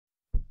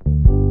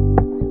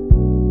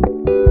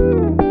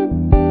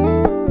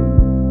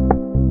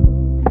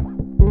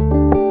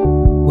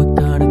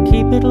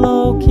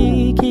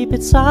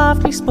it's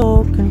softly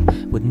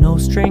spoken, with no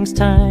strings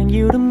tying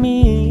you to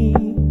me.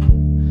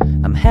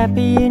 I'm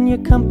happy in your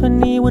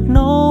company with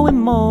no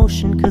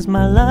emotion, 'cause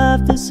my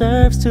love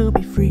deserves to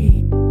be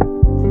free.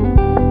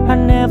 I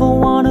never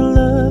wanna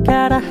look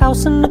at a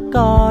house in the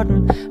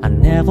garden, I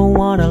never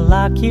wanna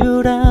lock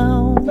you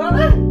down.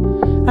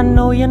 I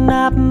know you're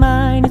not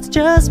mine, it's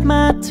just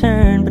my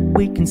turn, but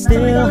we can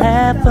still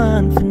have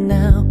fun for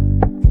now.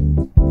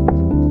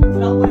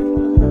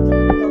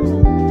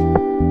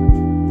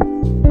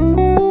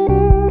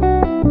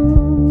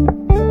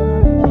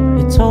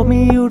 You told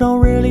me you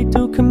don't really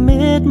do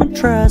commitment,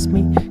 trust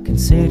me,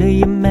 consider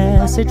your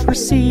message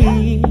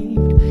received.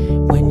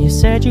 When you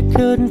said you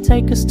couldn't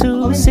take us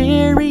too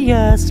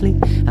seriously,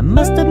 I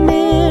must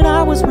admit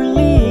I was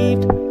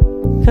relieved.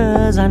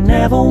 'Cause I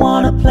never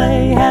wanna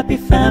play happy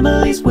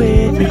families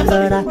with you,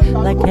 but I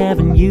like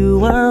having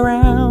you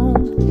around.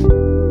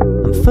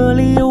 I'm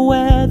fully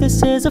aware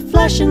this is a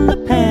flash in the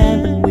pan,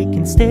 but we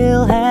can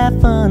still have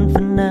fun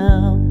for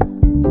now.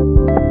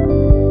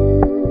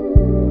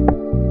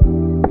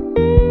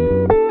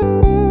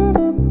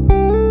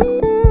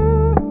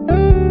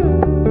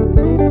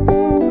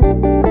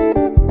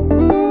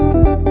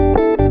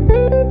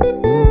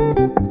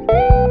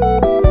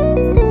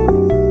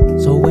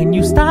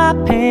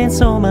 Stop paying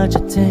so much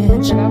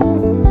attention,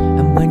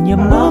 and when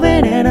you're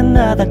moving in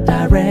another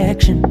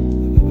direction,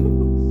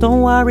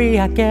 don't worry,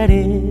 I get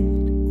it.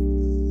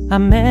 I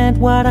meant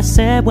what I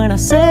said when I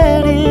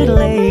said it,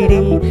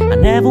 lady. I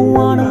never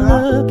wanna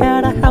look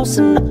at a house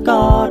in the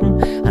garden,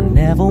 I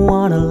never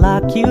wanna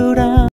lock you down.